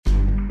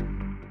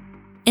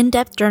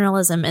In-depth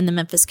journalism in the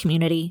Memphis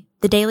community,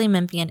 the Daily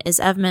Memphian is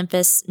of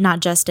Memphis,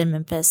 not just in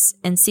Memphis,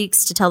 and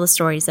seeks to tell the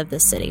stories of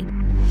this city.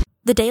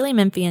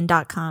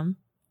 TheDailyMemphian.com.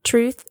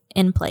 Truth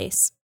in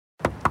place.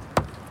 Shoot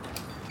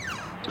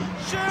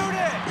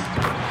it!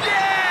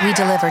 Yeah! We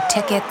deliver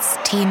tickets,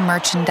 team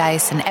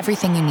merchandise, and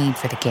everything you need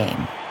for the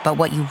game. But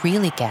what you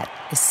really get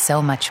is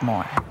so much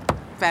more.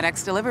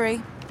 FedEx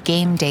Delivery.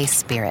 Game day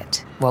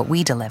spirit. What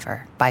we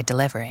deliver by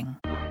delivering.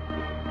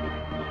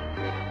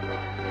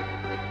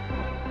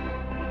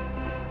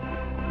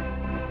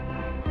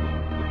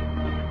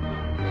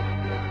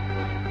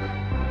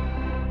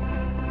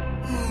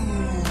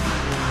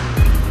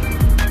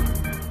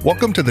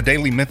 Welcome to the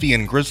Daily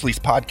Memphian Grizzlies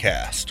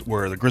podcast,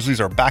 where the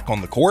Grizzlies are back on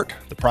the court,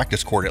 the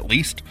practice court at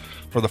least,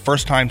 for the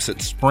first time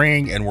since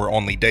spring, and we're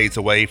only days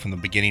away from the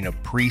beginning of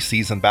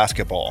preseason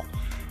basketball.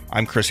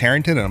 I'm Chris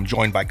Herrington, and I'm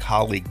joined by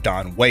colleague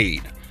Don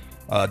Wade.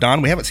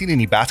 Don, we haven't seen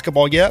any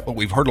basketball yet, but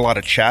we've heard a lot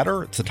of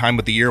chatter. It's the time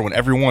of the year when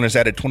everyone has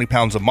added 20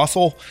 pounds of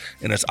muscle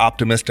and is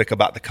optimistic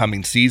about the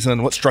coming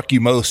season. What struck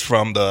you most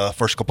from the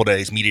first couple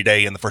days, media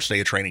day and the first day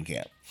of training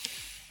camp?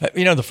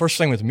 The first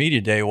thing with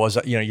media day was,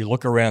 you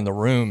look around the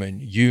room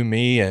and you,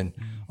 me, and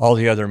all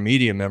the other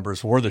media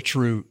members were the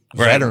true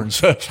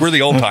veterans. We're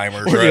the old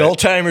timers. We're the old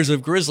timers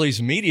of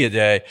Grizzlies media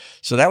day.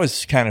 So that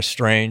was kind of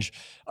strange.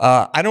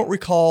 I don't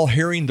recall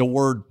hearing the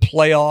word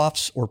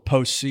playoffs or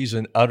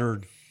postseason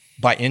uttered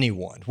by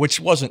anyone, which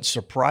wasn't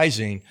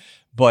surprising,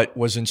 but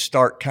was in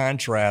stark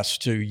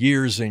contrast to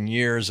years and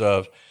years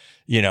of,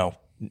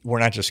 we're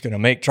not just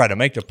going to try to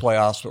make the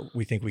playoffs, but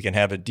we think we can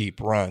have a deep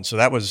run. So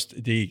that was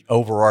the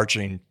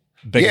overarching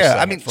biggest thing.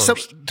 Yeah, I mean,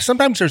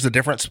 sometimes there's a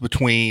difference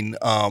between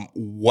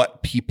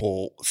what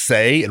people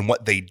say and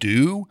what they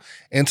do.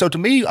 And so to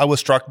me, I was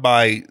struck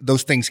by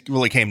those things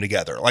really came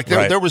together. Like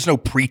there was no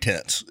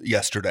pretense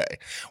yesterday.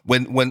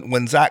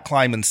 When Zach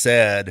Kleiman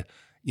said,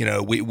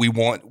 we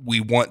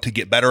want to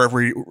get better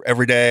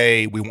every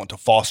day. We want to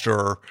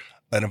foster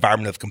an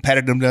environment of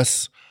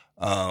competitiveness.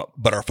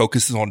 But our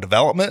focus is on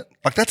development.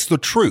 Like, that's the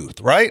truth,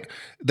 right?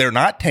 They're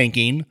not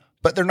tanking,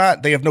 but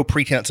they have no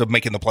pretense of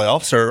making the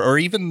playoffs or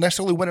even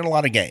necessarily winning a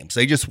lot of games.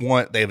 They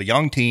have a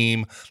young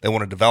team. They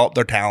want to develop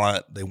their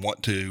talent. They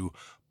want to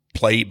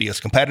be as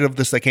competitive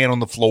as they can on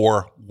the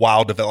floor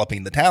while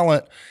developing the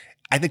talent.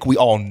 I think we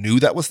all knew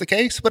that was the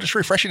case, but it's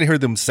refreshing to hear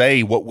them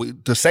say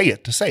to say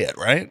it,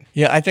 right?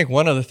 Yeah, I think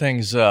one of the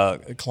things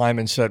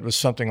Kleiman said was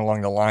something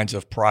along the lines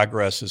of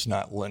progress is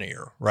not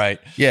linear, right?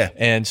 Yeah.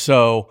 And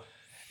so,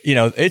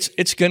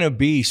 it's going to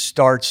be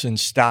starts and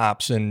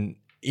stops. And,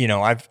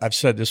 I've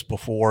said this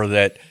before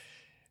that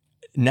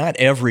not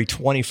every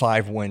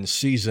 25-win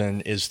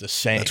season is the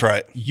same. That's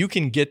right. You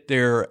can get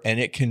there and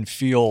it can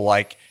feel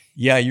like,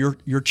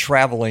 you're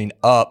traveling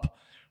up,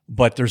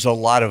 but there's a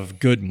lot of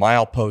good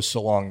mileposts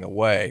along the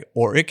way.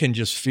 Or it can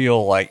just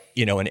feel like,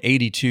 an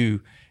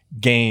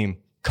 82-game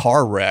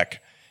car wreck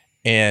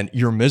and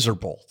you're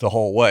miserable the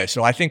whole way.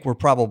 So I think we're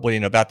probably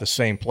in about the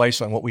same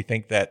place on what we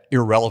think that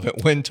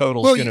irrelevant win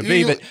total is going to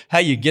be. But how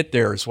you get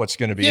there is what's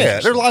going to be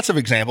interesting. There are lots of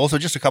examples. So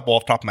just a couple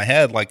off the top of my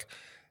head, like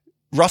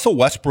Russell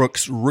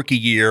Westbrook's rookie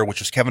year, which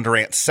was Kevin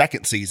Durant's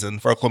second season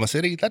for Oklahoma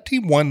City, that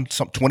team won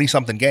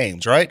 20-something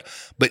games, right?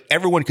 But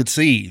everyone could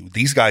see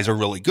these guys are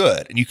really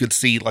good. And you could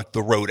see like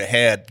the road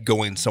ahead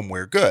going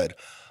somewhere good.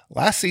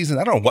 Last season,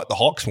 I don't know what the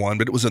Hawks won,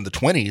 but it was in the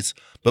 20s.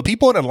 But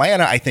people in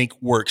Atlanta, I think,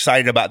 were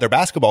excited about their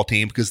basketball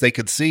team because they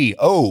could see,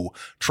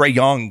 Trae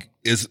Young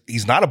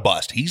he's not a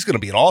bust. He's going to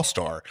be an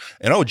all-star.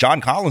 And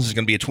John Collins is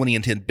going to be a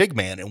 20-10 big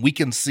man. And we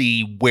can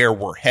see where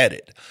we're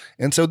headed.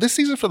 And so this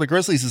season for the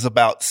Grizzlies is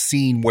about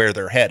seeing where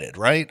they're headed,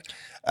 right?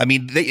 I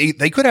mean,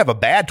 they could have a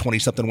bad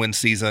 20-something win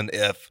season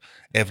if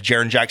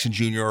Jaren Jackson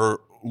Jr.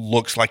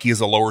 looks like he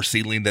has a lower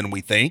ceiling than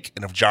we think.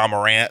 And if Ja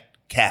Morant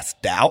casts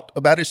doubt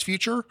about his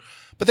future.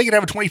 But they could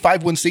have a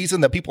 25-win season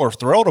that people are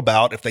thrilled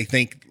about if they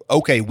think,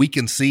 okay, we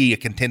can see a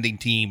contending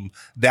team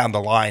down the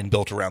line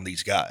built around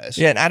these guys.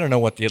 Yeah, and I don't know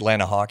what the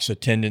Atlanta Hawks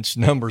attendance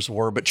numbers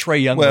were, but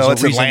Trae Young was a reason. Well,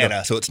 it's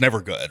Atlanta, so it's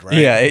never good, right?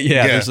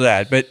 Yeah, there's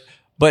that.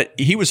 But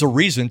he was a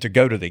reason to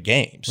go to the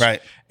games.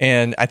 Right.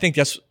 And I think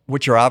that's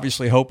what you're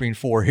obviously hoping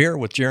for here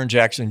with Jaren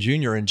Jackson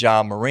Jr. and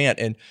Ja Morant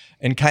and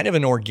kind of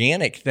an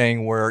organic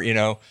thing where,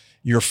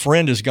 your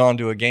friend has gone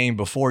to a game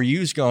before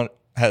you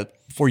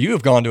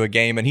have gone to a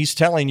game and he's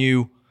telling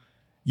you,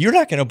 you're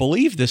not going to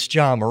believe this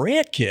Ja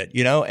Morant kid,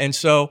 And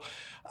so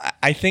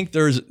I think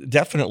there's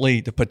definitely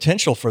the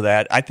potential for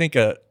that. I think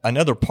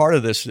another part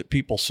of this that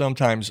people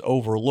sometimes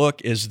overlook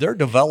is their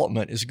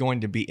development is going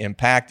to be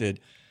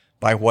impacted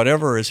by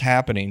whatever is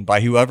happening,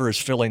 by whoever is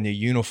filling the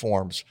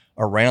uniforms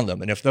around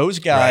them. And if those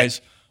guys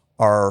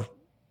are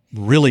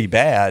really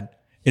bad,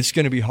 it's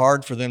going to be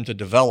hard for them to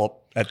develop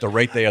at the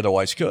rate they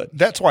otherwise could.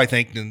 That's why I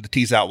think, and to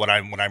tease out what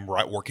I'm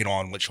working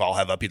on, which I'll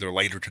have up either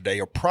later today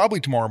or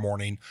probably tomorrow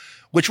morning,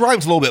 which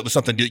rhymes a little bit with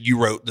something that you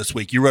wrote this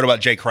week. You wrote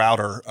about Jay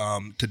Crowder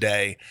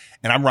today,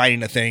 and I'm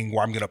writing a thing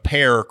where I'm going to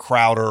pair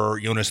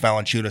Crowder, Jonas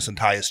Valanciunas, and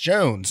Tyus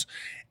Jones.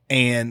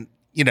 And,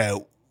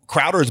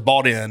 Crowder is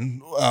bought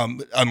in,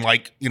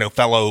 unlike,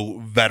 fellow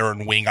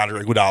veteran wing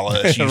Andre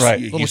Iguodala. As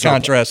right. Little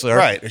contrast there.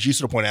 Right. As you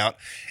sort of point out.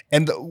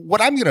 And what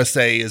I'm going to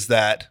say is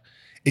that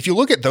if you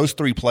look at those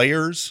three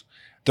players,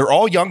 they're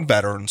all young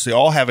veterans. They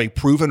all have a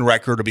proven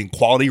record of being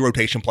quality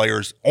rotation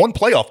players on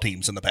playoff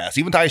teams in the past.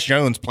 Even Tyus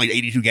Jones played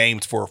 82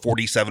 games for a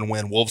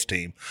 47-win Wolves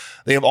team.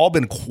 They have all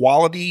been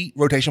quality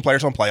rotation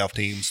players on playoff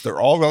teams.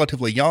 They're all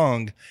relatively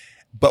young.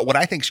 But what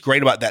I think is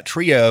great about that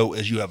trio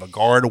is you have a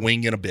guard, a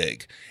wing, and a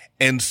big.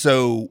 And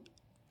so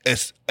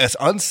as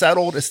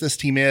unsettled as this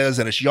team is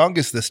and as young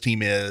as this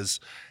team is,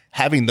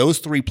 having those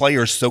three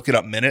players soaking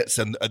up minutes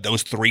and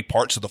those three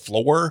parts of the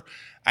floor,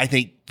 I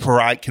think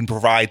can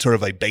provide sort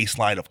of a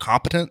baseline of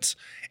competence.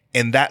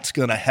 And that's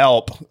going to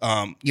help,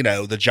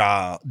 the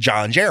Ja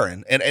and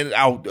Jaren. And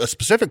a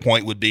specific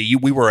point would be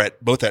we were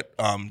both at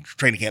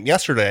training camp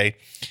yesterday,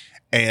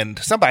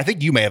 and I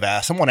think you may have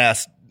asked, someone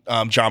asked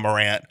John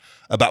Morant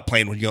about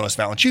playing with Jonas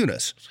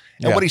Valanciunas.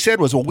 And what he said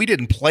was, well, we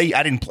didn't play.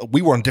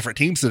 We were on different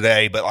teams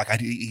today,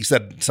 but he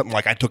said something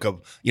like,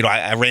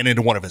 I ran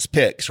into one of his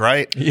picks,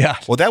 right? Yeah.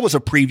 Well, that was a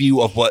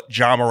preview of what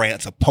John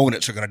Morant's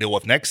opponents are going to deal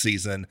with next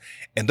season.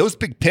 And those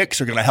big picks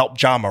are going to help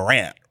John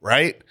Morant,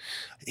 right?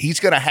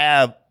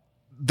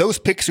 Those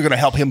picks are going to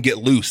help him get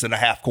loose in the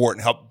half court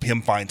and help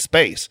him find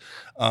space.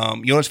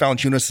 Jonas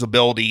Valanciunas'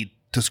 ability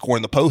to score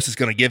in the post is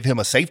going to give him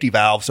a safety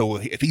valve. So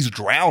if he's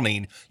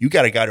drowning, you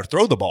got a guy to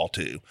throw the ball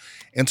to.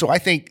 And so I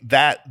think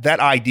that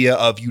idea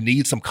of you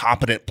need some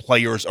competent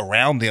players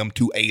around them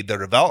to aid their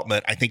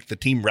development, I think the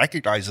team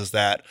recognizes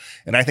that.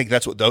 And I think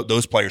that's what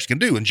those players can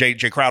do. And Jay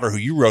Crowder, who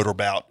you wrote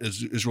about,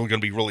 is really going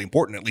to be really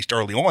important, at least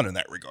early on in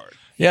that regard.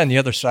 Yeah, and the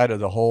other side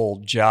of the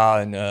whole Ja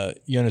and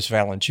Jonas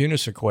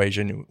Valanciunas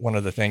equation, one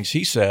of the things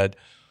he said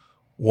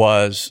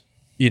was,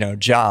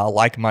 Ja,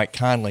 like Mike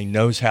Conley,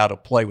 knows how to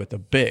play with a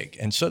big.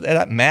 And so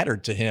that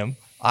mattered to him,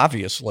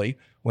 obviously,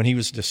 when he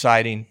was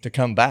deciding to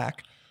come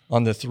back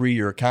on the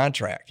 3-year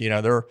contract.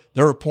 There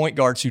are point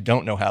guards who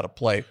don't know how to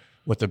play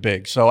with a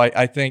big. So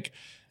I think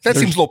that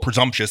seems a little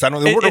presumptuous. I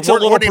don't know. It's a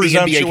little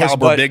presumptuous, NBA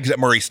caliber bigs at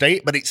Murray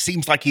State, but it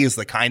seems like he is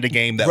the kind of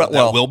game that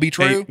will be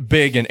true.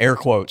 Big in air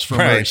quotes for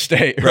Murray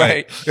State,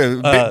 right?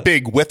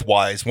 Big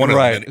width-wise, one of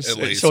them at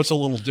least. So it's a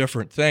little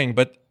different thing.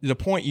 But the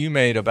point you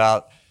made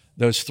about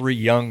those three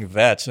young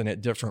vets and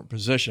at different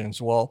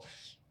positions, well,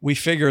 we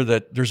figure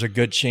that there's a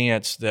good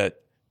chance that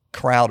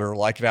Crowder,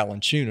 like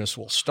Valanciunas,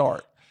 will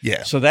start.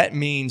 Yeah. So that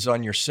means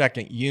on your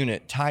second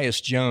unit,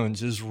 Tyus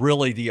Jones is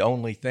really the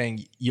only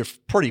thing you're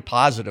pretty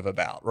positive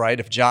about, right?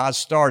 If Ja's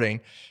starting,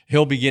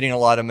 he'll be getting a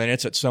lot of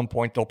minutes. At some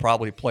point, they'll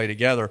probably play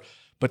together.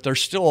 But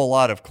there's still a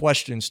lot of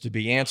questions to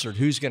be answered.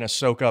 Who's going to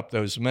soak up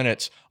those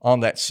minutes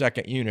on that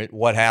second unit?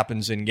 What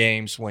happens in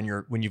games when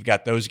you've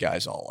got those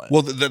guys all in?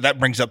 Well, that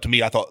brings up to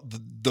me, I thought,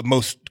 the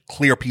most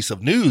clear piece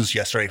of news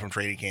yesterday from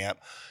training camp.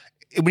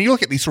 When you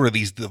look at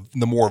the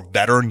more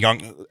veteran,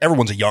 young,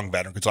 everyone's a young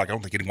veteran because I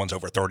don't think anyone's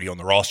over 30 on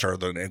the roster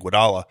other than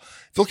Iguodala.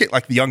 If you look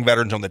at the young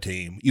veterans on the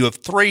team, you have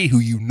three who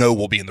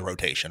will be in the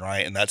rotation,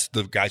 right? And that's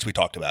the guys we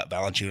talked about,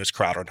 Valanciunas,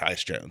 Crowder, and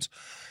Tyus Jones.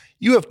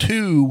 You have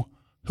two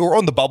who are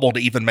on the bubble to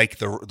even make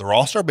the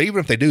roster, but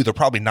even if they do, they're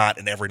probably not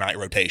in every night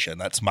rotation.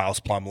 That's Miles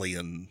Plumlee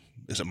and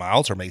is it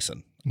Miles or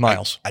Mason?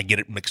 Miles. I get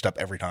it mixed up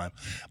every time.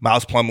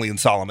 Miles Plumlee and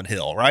Solomon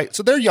Hill, right?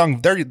 So they're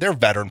young, they're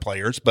veteran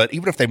players, but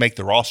even if they make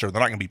the roster, they're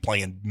not going to be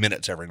playing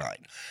minutes every night.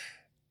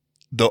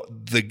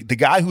 The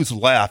guy who's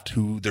left,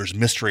 who there's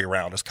mystery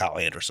around, is Kyle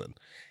Anderson.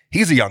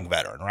 He's a young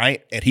veteran,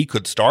 right? And he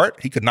could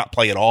start. He could not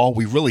play at all.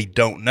 We really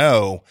don't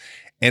know.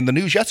 And the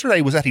news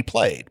yesterday was that he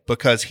played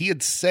because he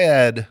had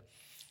said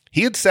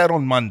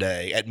on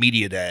Monday at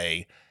Media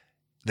Day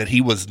that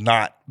he was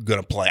not going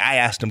to play. I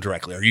asked him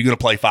directly, "Are you going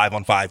to play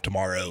 5-on-5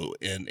 tomorrow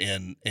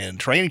in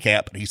training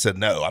camp?" And he said,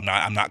 "No,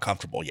 I'm not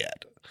comfortable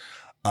yet."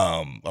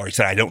 Or he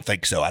said, "I don't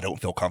think so. I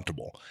don't feel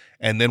comfortable."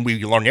 And then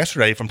we learned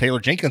yesterday from Taylor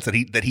Jenkins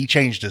that he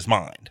changed his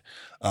mind,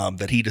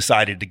 that he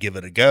decided to give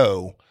it a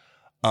go.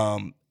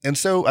 And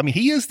so, I mean,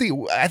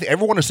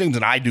 everyone assumes,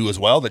 and I do as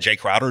well, that Jay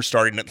Crowder is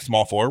starting at the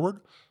small forward,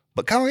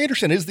 but Kyle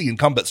Anderson is the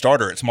incumbent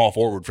starter at small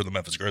forward for the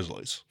Memphis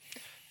Grizzlies.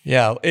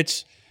 Yeah,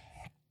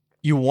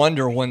 you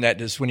wonder when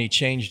he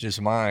changed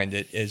his mind.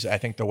 It is, I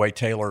think the way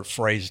Taylor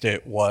phrased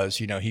it was,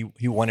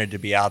 he wanted to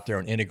be out there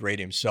and integrate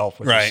himself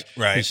with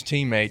his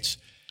teammates.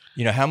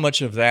 How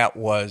much of that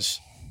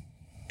was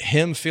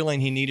him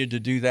feeling he needed to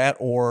do that,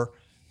 or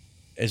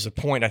as a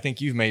point I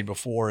think you've made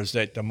before is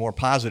that the more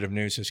positive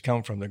news has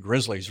come from the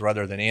Grizzlies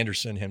rather than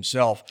Anderson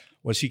himself.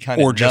 Was he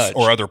kind of nudged?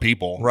 Or other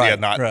people, right? Yeah,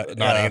 not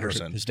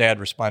Anderson. His dad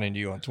responding to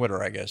you on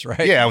Twitter, I guess,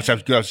 right? Yeah, I was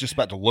just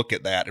about to look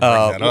at that and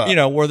bring that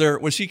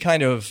up. Was he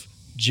kind of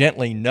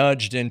gently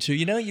nudged into,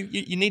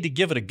 you need to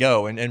give it a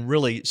go and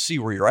really see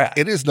where you're at?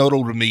 It is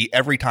notable to me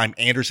every time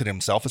Anderson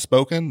himself has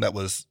spoken. That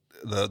was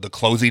the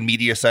closing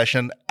media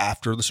session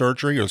after the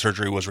surgery, or the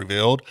surgery was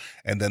revealed,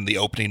 and then the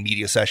opening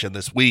media session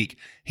this week,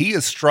 he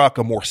has struck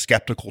a more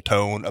skeptical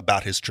tone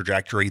about his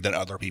trajectory than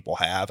other people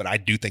have. And I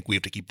do think we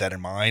have to keep that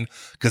in mind,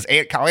 because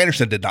Kyle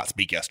Anderson did not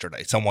speak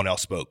yesterday. Someone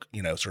else spoke,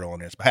 sort of on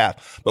his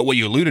behalf. But what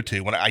you alluded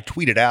to, when I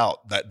tweeted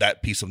out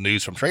that piece of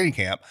news from training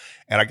camp,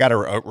 and I got a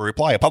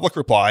reply, a public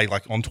reply,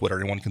 like on Twitter,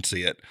 anyone can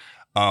see it,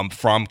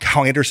 from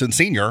Kyle Anderson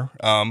Sr.,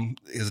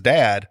 his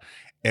dad.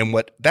 And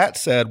what that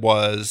said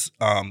was,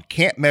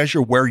 can't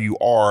measure where you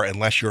are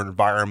unless your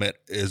environment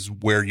is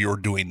where you're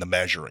doing the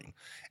measuring.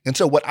 And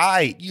so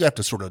you have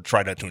to sort of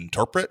try to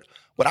interpret.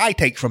 What I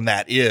take from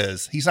that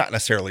is he's not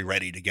necessarily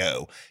ready to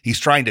go. He's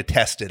trying to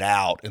test it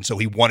out. And so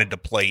he wanted to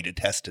play to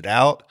test it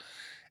out.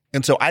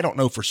 And so I don't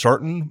know for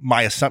certain.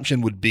 My assumption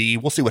would be,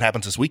 we'll see what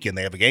happens this weekend.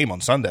 They have a game on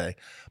Sunday.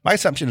 My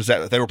assumption is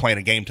that if they were playing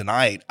a game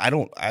tonight,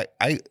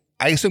 I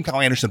assume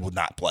Kyle Anderson would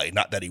not play,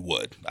 not that he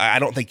would. I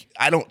don't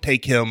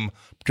take him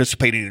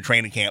participating in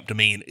training camp to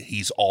mean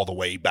he's all the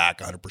way back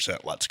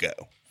 100%. Let's go.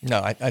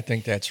 No, I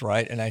think that's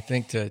right. And I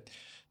think to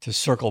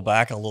circle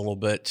back a little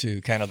bit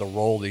to kind of the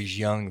role these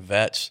young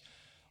vets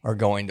are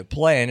going to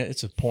play, and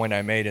it's a point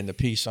I made in the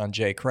piece on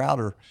Jay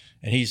Crowder,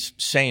 and he's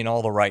saying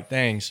all the right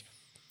things,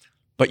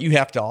 but you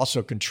have to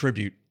also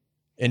contribute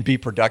and be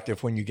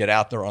productive when you get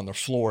out there on the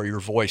floor.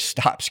 Your voice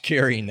stops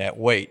carrying that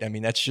weight. I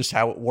mean, that's just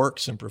how it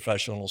works in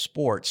professional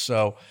sports.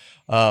 So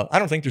I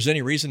don't think there's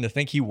any reason to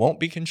think he won't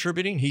be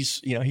contributing.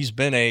 He's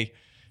been a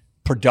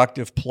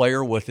productive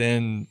player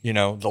within,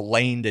 the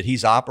lane that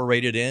he's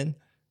operated in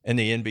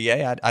the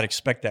NBA. I'd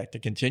expect that to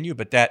continue,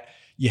 but that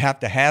you have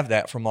to have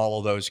that from all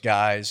of those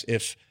guys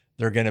if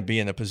they're going to be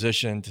in a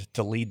position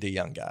to lead the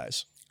young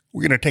guys.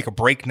 We're going to take a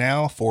break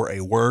now for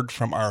a word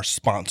from our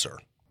sponsor.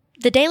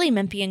 The Daily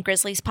Memphian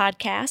Grizzlies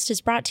podcast is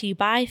brought to you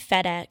by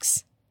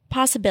FedEx.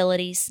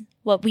 Possibilities.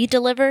 What we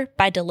deliver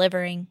by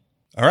delivering.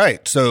 All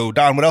right. So,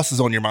 Don, what else is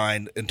on your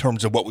mind in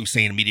terms of what we've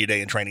seen in media day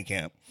and training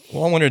camp?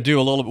 Well, I want to do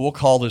a little bit. We'll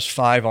call this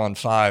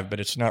 5-on-5, but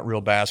it's not real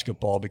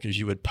basketball because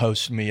you would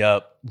post me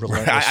up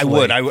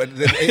relentlessly. I would.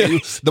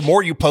 The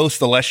more you post,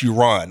 the less you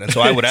run. And so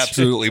I would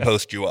absolutely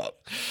post you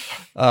up.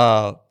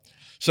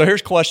 So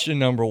here's question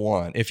number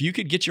one. If you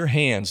could get your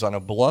hands on a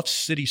Bluff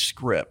City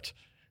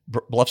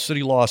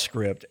Law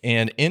script,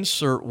 and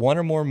insert one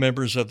or more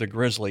members of the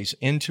Grizzlies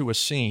into a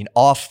scene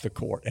off the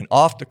court, an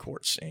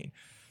off-the-court scene,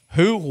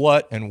 who,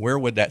 what, and where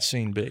would that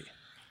scene be?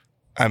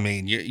 I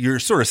mean, you're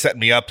sort of setting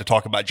me up to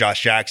talk about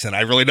Josh Jackson.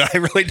 I really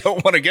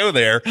don't want to go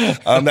there.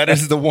 That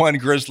is the one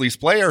Grizzlies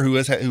player who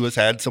has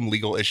had some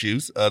legal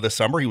issues this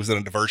summer. He was in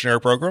a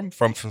diversionary program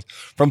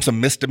from some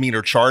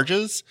misdemeanor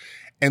charges,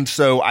 and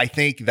so I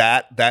think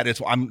that is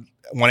one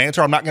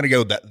answer. I'm not going to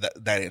go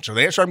that answer.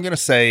 The answer I'm going to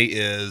say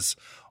is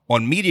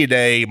on media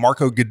day.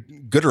 Marco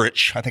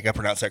Goodrich, I think I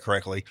pronounced that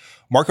correctly.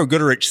 Marco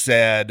Goodrich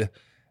said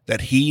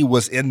that he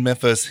was in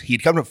Memphis.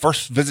 He'd come to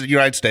first visit the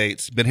United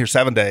States, been here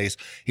 7 days.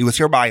 He was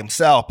here by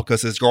himself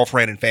because his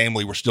girlfriend and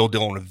family were still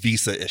dealing with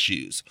visa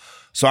issues.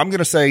 So I'm going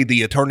to say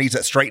the attorneys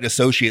at Straight &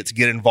 Associates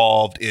get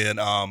involved in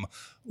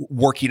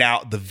working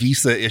out the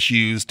visa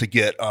issues to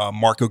get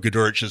Marco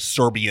Goodrich's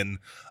Serbian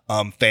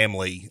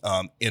family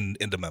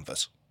into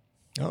Memphis.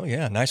 Oh,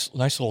 yeah. Nice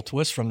little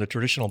twist from the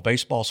traditional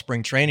baseball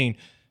spring training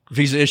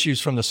visa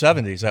issues from the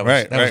 70s. That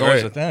was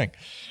always a thing.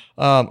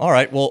 All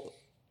right. Well,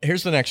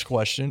 here's the next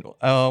question.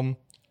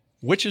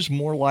 Which is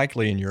more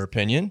likely, in your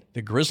opinion,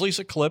 the Grizzlies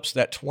eclipse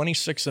that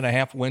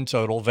 26.5 win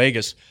total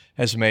Vegas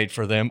has made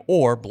for them,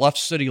 or Bluff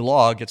City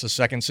Law gets a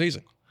second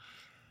season?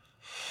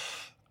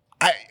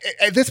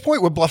 At this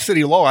point with Bluff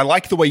City Law, I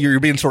like the way you're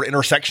being sort of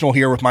intersectional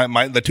here with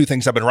the two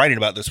things I've been writing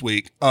about this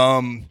week.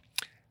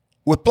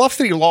 With Bluff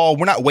City Law,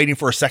 we're not waiting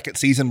for a second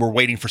season. We're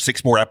waiting for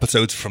 6 more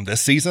episodes from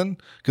this season,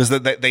 because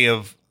they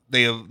have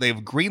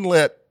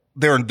greenlit.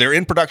 They're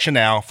in production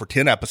now for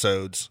 10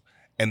 episodes,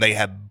 and they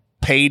have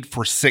paid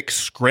for 6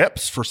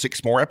 scripts for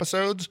 6 more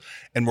episodes,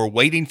 and we're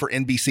waiting for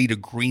NBC to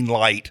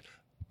greenlight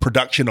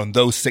production on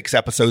those 6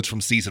 episodes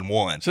from season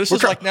 1. So this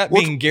is like not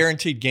being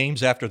guaranteed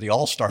games after the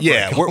All-Star break.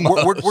 Yeah,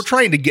 we're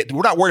trying to get.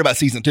 We're not worried about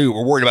season 2.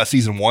 We're worried about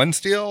season 1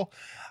 still.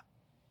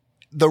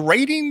 The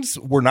ratings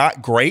were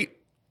not great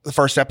the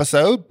first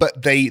episode,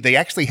 but they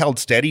actually held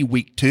steady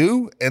week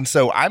 2, and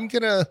so I'm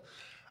gonna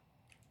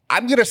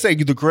say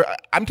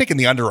I'm taking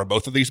the under on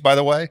both of these, by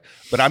the way,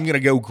 but I'm gonna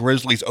go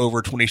Grizzlies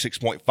over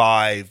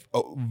 26.5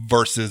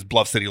 versus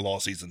Bluff City Law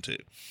season 2.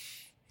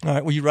 All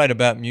right. Well, you write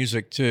about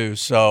music too,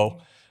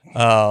 so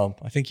I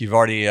think you've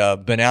already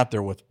been out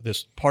there with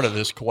this part of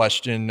this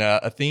question.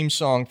 A theme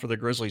song for the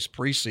Grizzlies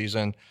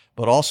preseason,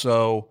 but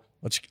also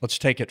let's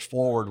take it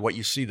forward. What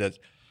you see that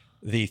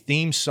the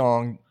theme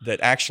song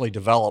that actually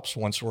develops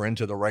once we're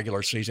into the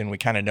regular season, we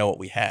kind of know what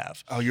we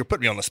have. Oh, you're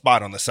putting me on the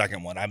spot on the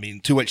second one. I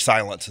mean, 2-inch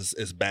silence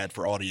is bad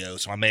for audio,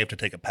 so I may have to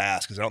take a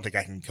pass because I don't think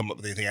I can come up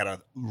with anything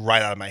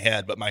right out of my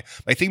head. But my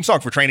theme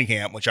song for training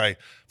camp, which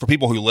for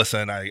people who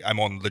listen, I'm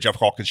on the Jeff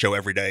Calkins show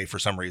every day for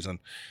some reason,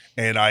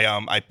 and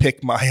I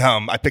pick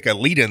a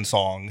lead-in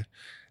song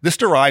This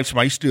derives from,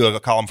 I used to do a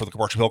column for the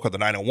commercial Hill called the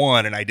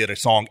 901, and I did a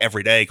song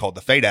every day called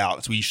The Fade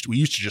Out. So we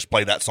used to just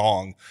play that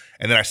song,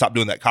 and then I stopped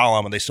doing that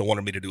column, and they still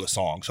wanted me to do a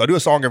song. So I do a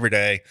song every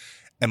day,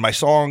 and my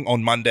song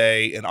on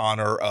Monday in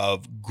honor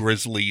of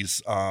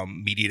Grizzlies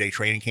Media Day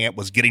training camp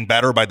was Getting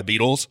Better by the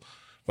Beatles,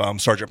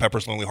 Sgt.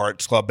 Pepper's Lonely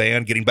Hearts Club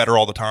Band. Getting better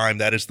all the time.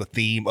 That is the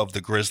theme of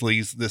the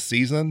Grizzlies this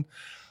season.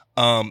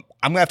 I'm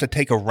going to have to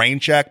take a rain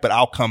check, but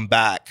I'll come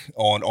back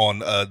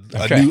on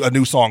a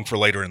new song for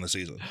later in the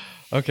season.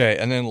 Okay,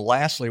 and then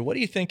lastly, what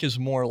do you think is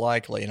more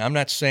likely? And I'm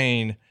not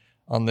saying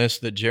on this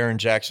that Jaren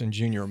Jackson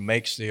Jr.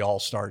 makes the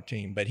All-Star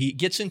team, but he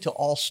gets into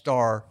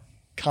All-Star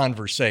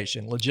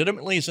conversation,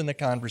 legitimately is in the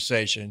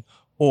conversation,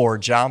 or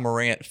Ja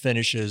Morant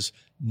finishes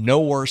no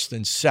worse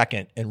than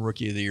second in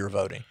Rookie of the Year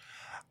voting.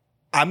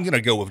 I'm going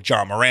to go with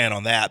Ja Morant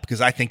on that because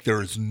I think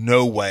there is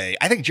no way.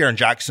 I think Jaren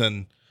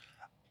Jackson,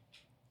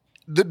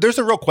 there's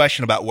a real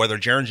question about whether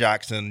Jaren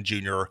Jackson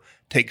Jr.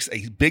 takes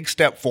a big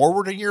step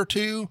forward in year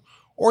two,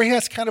 or he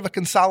has kind of a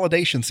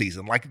consolidation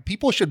season. Like,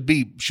 people should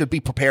be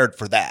prepared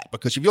for that,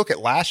 because if you look at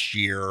last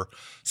year,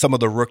 some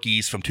of the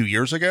rookies from 2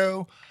 years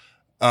ago,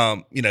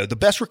 the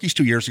best rookies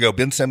 2 years ago,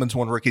 Ben Simmons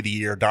won Rookie of the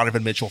Year,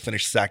 Donovan Mitchell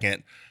finished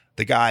second.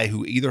 The guy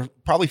who either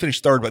probably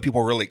finished third, but people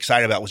were really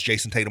excited about, was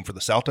Jason Tatum for the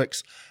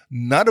Celtics.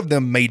 None of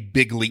them made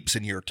big leaps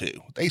in year two.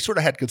 They sort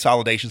of had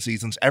consolidation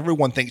seasons.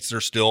 Everyone thinks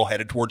they're still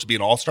headed towards being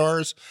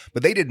all-stars,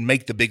 but they didn't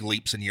make the big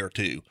leaps in year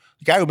two.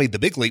 The guy who made the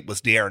big leap was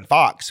De'Aaron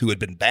Fox, who had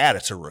been bad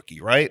as a rookie,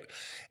 right?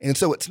 And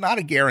so it's not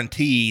a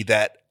guarantee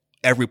that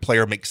every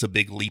player makes a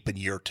big leap in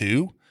year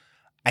two.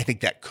 I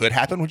think that could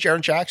happen with Jaren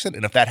Jackson,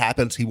 and if that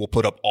happens, he will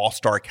put up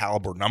all-star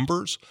caliber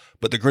numbers,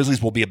 but the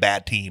Grizzlies will be a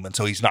bad team, and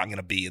so he's not going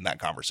to be in that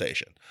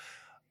conversation.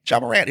 Ja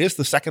Morant is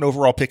the second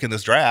overall pick in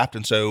this draft,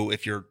 and so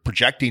if you're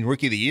projecting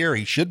Rookie of the Year,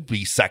 he should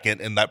be second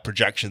in that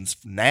projections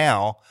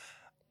now.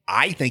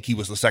 I think he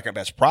was the second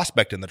best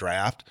prospect in the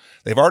draft.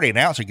 They've already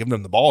announced they're giving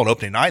him the ball on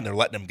opening night, and they're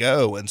letting him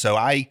go, and so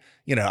I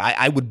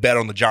would bet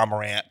on the Ja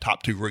Morant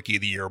top two Rookie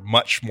of the Year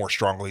much more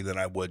strongly than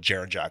I would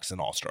Jaren Jackson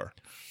All-Star.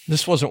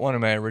 This wasn't one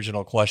of my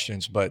original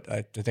questions, but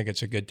I think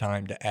it's a good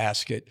time to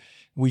ask it.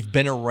 We've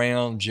been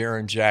around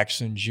Jaren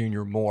Jackson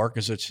Jr. more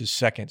because it's his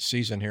second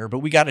season here, but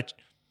we got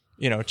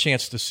a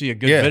chance to see a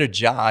good bit of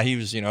Ja. He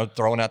was,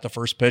 throwing out the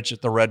first pitch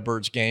at the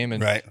Redbirds game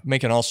and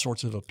making all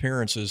sorts of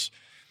appearances.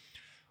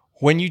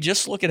 When you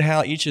just look at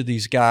how each of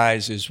these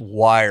guys is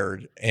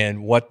wired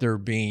and what they're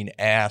being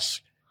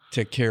asked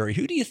to carry,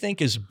 who do you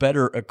think is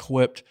better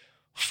equipped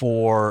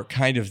for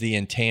kind of the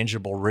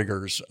intangible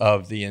rigors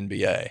of the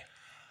NBA?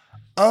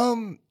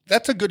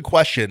 That's a good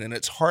question, and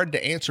it's hard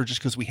to answer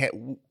just because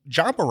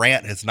Ja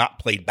Morant has not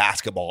played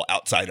basketball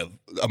outside of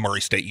a Murray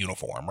State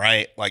uniform,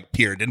 right? Like,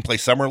 period. Didn't play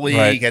summer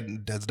league,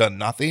 has done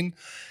nothing.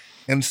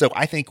 And so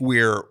I think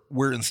we're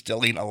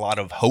instilling a lot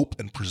of hope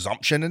and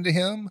presumption into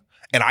him.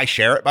 And I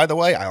share it, by the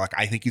way.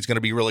 I think he's going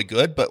to be really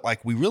good, but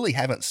we really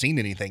haven't seen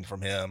anything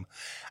from him.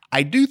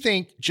 I do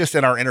think just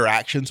in our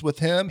interactions with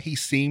him, he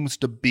seems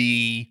to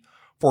be,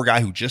 for a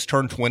guy who just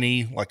turned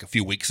 20 a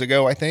few weeks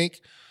ago, I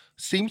think,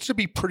 seems to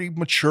be pretty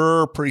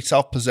mature, pretty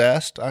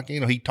self-possessed.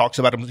 He talks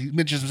about him, he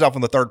mentions himself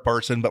in the third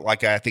person, but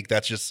I think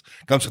that's just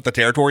comes with the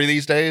territory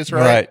these days,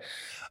 right?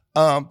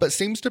 But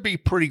seems to be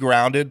pretty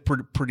grounded,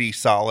 pretty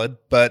solid.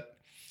 But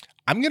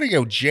I'm going to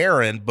go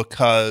Jaren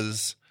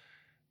because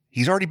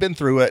he's already been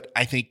through it.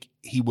 I think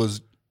he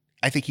was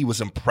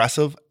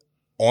impressive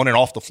on and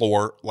off the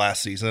floor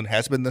last season,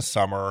 has been this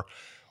summer.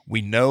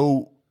 We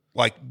know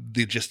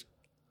the just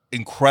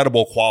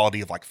incredible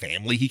quality of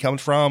family he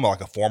comes from, a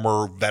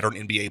former veteran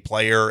NBA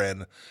player,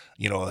 and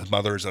his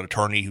mother is an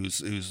attorney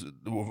who's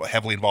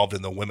heavily involved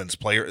in the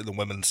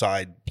women's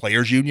side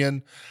players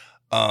union.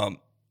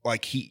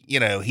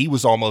 He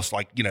was almost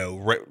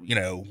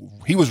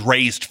he was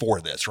raised for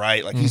this,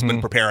 right? He's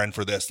been preparing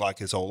for this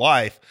his whole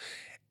life.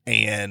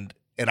 And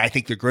I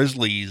think the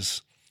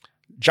Grizzlies,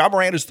 Ja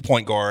Morant is the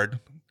point guard,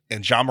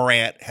 and Ja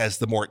Morant has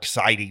the more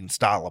exciting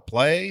style of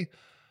play.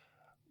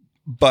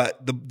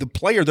 But the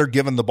player they're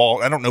giving the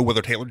ball, I don't know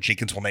whether Taylor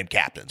Jenkins will name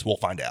captains. We'll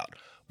find out.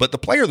 But the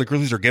player the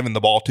Grizzlies are giving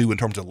the ball to in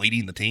terms of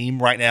leading the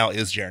team right now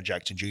is Jaren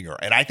Jackson Jr.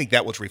 And I think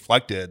that was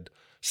reflected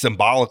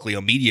symbolically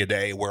on media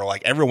day, where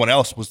everyone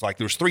else was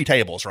there's three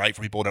tables, right?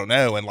 For people who don't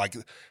know. And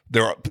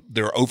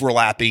they're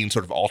overlapping,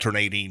 sort of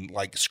alternating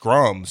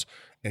scrums.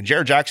 And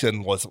Jaren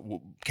Jackson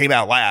came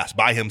out last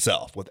by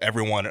himself with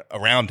everyone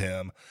around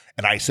him.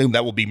 And I assume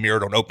that will be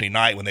mirrored on opening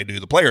night when they do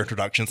the player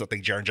introductions. I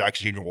think Jaren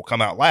Jackson Jr. will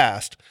come out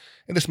last.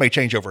 And this may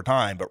change over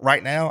time. But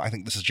right now, I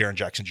think this is Jaren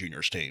Jackson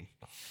Jr.'s team.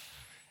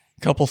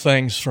 A couple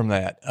things from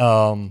that.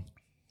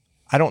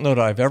 I don't know that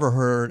I've ever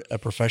heard a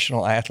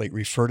professional athlete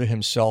refer to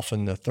himself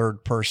in the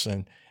third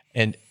person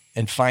and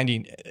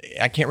finding,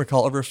 I can't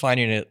recall ever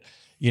finding it,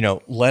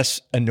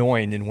 less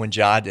annoying than when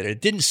Ja did it.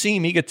 It didn't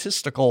seem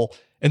egotistical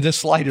in the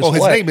slightest way.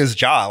 Well, his name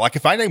is Ja.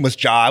 If my name was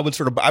Ja, I would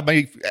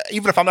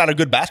even if I'm not a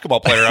good basketball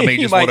player, I may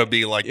just want to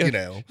be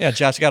Yeah,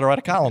 Ja's got to write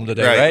a column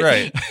today,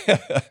 right?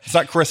 It's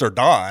not Chris or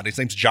Don. His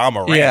name's Ja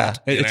Morant. Yeah,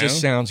 it just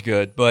sounds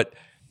good. But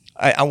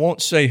I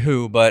won't say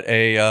who, but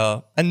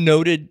a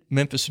noted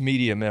Memphis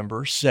media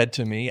member said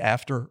to me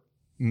after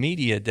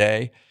media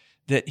day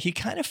that he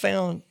kind of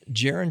found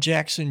Jaren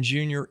Jackson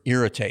Jr.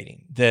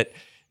 irritating, that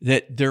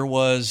there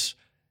was,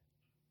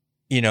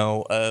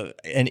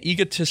 an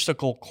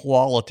egotistical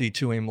quality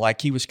to him,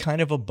 like he was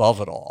kind of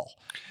above it all.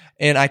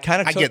 And I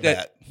kind of took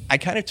that. I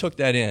kind of took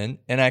that in,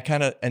 and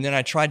then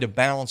I tried to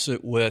balance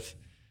it with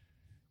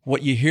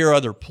what you hear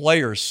other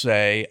players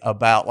say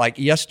about, like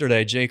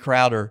yesterday, Jay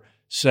Crowder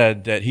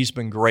said that he's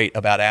been great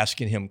about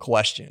asking him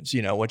questions,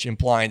 which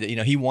implying that,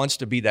 he wants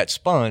to be that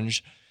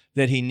sponge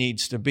that he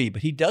needs to be.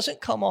 But he doesn't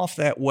come off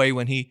that way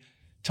when he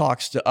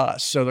talks to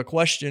us. So the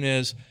question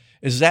is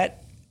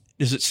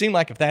does it seem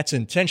like if that's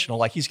intentional,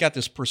 like he's got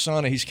this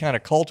persona he's kind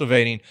of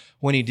cultivating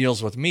when he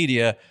deals with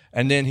media,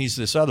 and then he's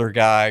this other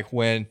guy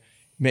when,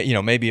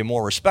 maybe a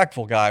more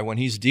respectful guy when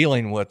he's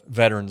dealing with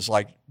veterans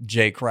like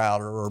Jay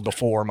Crowder or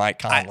before Mike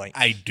Conley?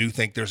 I do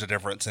think there's a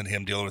difference in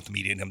him dealing with the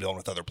media and him dealing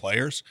with other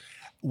players.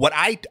 What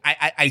I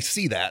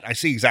see that. I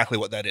see exactly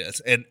what that is.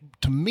 And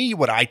to me,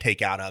 what I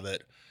take out of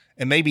it,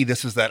 and maybe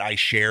this is that I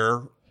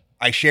share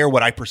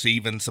what I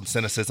perceive in some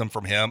cynicism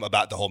from him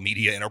about the whole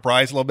media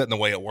enterprise a little bit and the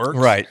way it works.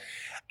 Right.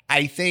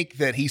 I think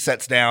that he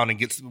sits down and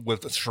gets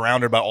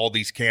surrounded by all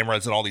these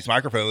cameras and all these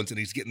microphones, and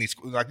he's getting these,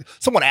 like,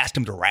 someone asked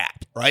him to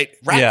rap, right?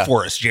 Rap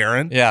for us,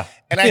 Jaren. Yeah.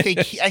 And I think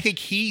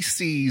he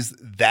sees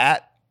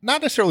that,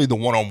 not necessarily the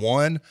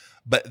one-on-one,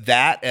 but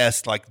that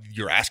as like,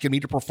 you're asking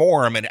me to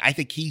perform. And I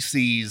think he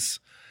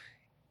sees,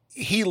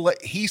 he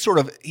sort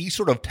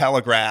of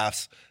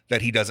telegraphs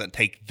that he doesn't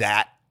take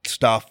that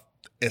stuff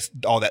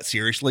all that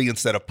seriously,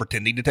 instead of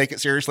pretending to take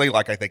it seriously,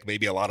 like I think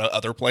maybe a lot of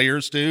other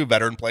players do,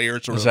 veteran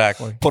players sort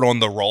of put on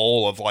the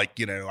role of, like,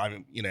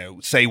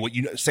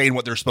 saying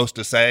what they're supposed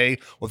to say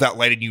without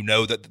letting you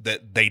know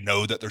that they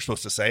know that they're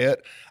supposed to say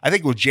it. I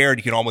think with Jared,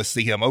 you can almost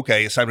see him,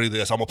 okay, it's time to do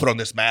this. I'm gonna put on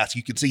this mask.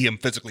 You can see him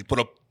physically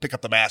pick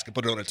up the mask and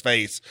put it on his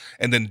face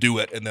and then do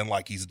it, and then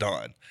like he's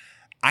done.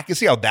 I can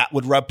see how that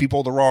would rub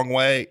people the wrong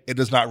way. It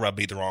does not rub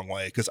me the wrong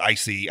way, because I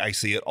see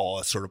it all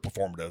as sort of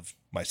performative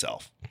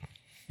myself.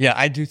 Yeah,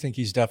 I do think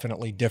he's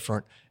definitely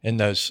different in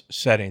those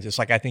settings. It's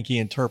like, I think he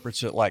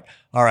interprets it like,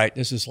 all right,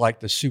 this is like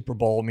the Super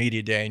Bowl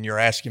media day, and you're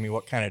asking me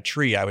what kind of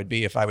tree I would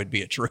be if I would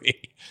be a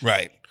tree.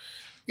 Right.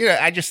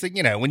 I just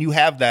think, when you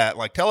have that,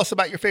 like, tell us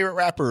about your favorite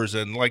rappers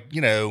and, like,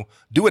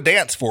 do a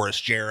dance for us,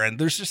 Jaren.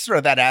 There's just sort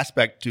of that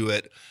aspect to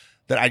it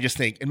that I just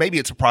think, and maybe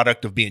it's a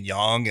product of being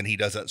young and he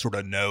doesn't sort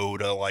of know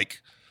to,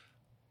 like,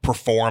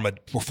 perform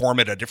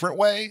it a different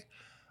way.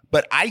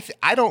 But I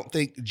don't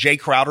think Jay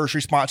Crowder's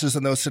responses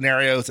in those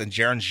scenarios and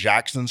Jaren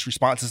Jackson's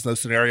responses in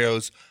those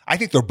scenarios, I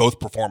think they're both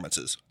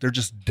performances. They're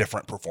just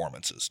different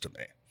performances to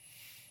me.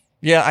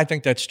 Yeah, I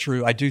think that's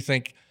true. I do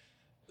think,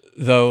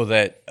 though,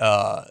 that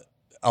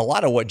a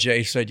lot of what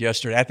Jay said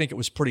yesterday, I think it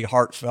was pretty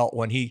heartfelt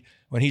when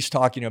he's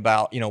talking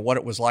about, what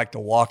it was like to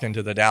walk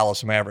into the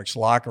Dallas Mavericks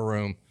locker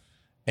room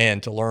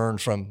and to learn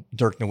from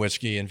Dirk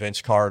Nowitzki and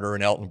Vince Carter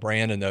and Elton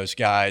Brand and those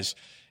guys,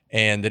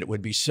 and that it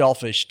would be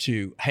selfish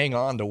to hang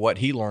on to what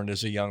he learned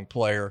as a young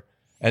player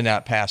and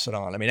not pass it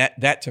on. I mean,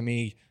 that to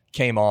me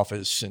came off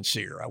as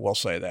sincere. I will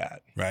say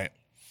that. Right.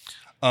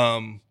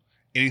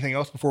 Anything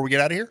else before we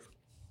get out of here?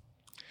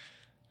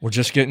 We're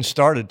just getting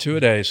started, 2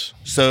 days.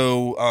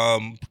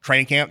 So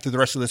training camp through the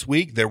rest of this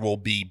week, there will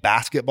be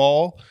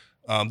basketball.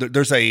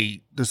 There's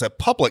a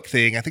public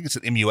thing. I think it's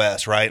at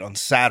MUS, right, on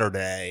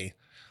Saturday.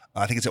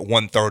 I think it's at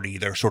 1:30.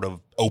 Their sort of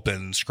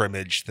open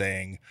scrimmage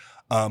thing.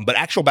 But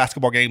actual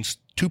basketball games,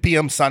 2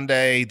 p.m.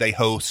 Sunday, they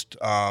host,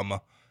 I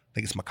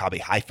think it's Maccabi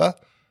Haifa,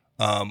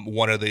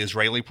 one of the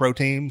Israeli pro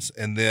teams.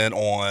 And then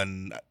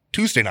on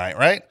Tuesday night,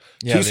 right?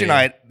 Yeah, Tuesday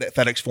night at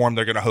FedEx Forum,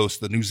 they're going to host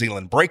the New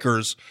Zealand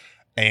Breakers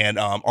and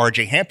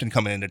RJ Hampton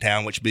coming into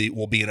town, which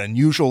will be an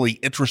unusually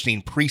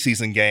interesting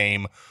preseason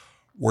game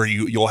where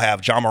you'll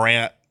have John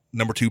Morant,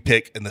 number 2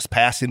 pick in this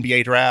past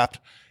NBA draft,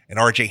 and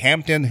RJ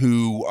Hampton,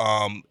 who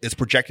is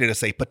projected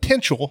as a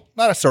potential,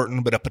 not a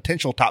certain, but a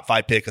potential top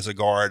 5 pick as a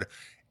guard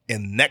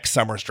in next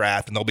summer's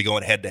draft, and they'll be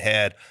going head to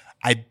head.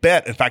 I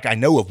bet, in fact, I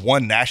know of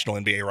one national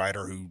NBA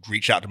writer who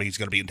reached out to me. He's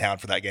going to be in town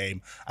for that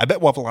game. I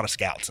bet we'll have a lot of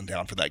scouts in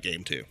town for that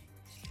game too.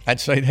 I'd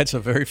say that's a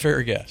very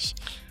fair guess.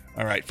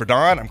 All right. For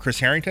Don, I'm Chris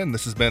Herrington.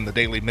 This has been the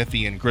Daily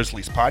Memphian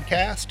Grizzlies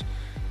podcast.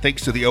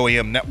 Thanks to the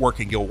OAM Network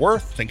in Gil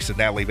Worth. Thanks to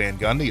Natalie Van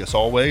Gundy, as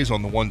always,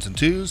 on the ones and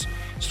twos.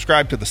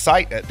 Subscribe to the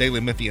site at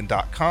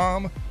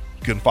dailymemphian.com.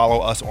 You can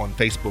follow us on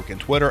Facebook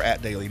and Twitter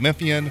at Daily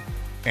Memphian.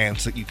 And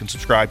so you can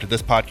subscribe to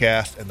this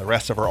podcast and the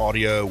rest of our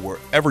audio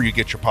wherever you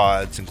get your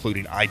pods,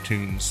 including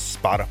iTunes,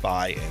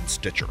 Spotify, and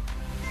Stitcher.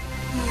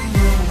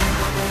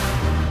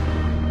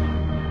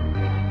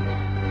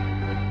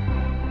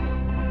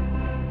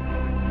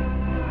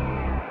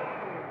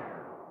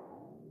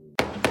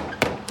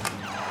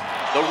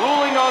 The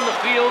ruling on the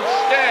field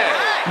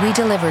stands. We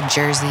deliver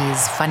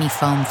jerseys, funny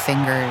foam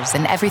fingers,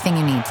 and everything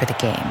you need for the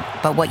game.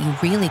 But what you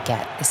really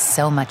get is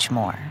so much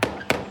more.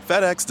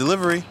 FedEx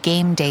Delivery.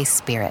 Game day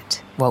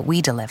spirit. What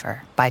we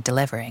deliver by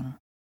delivering.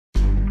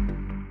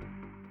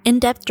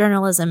 In-depth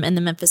journalism in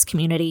the Memphis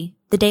community,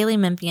 the Daily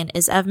Memphian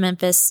is of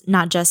Memphis,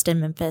 not just in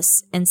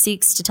Memphis, and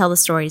seeks to tell the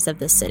stories of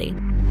this city.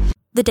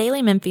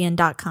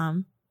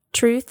 TheDailyMemphian.com.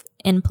 Truth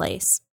in place.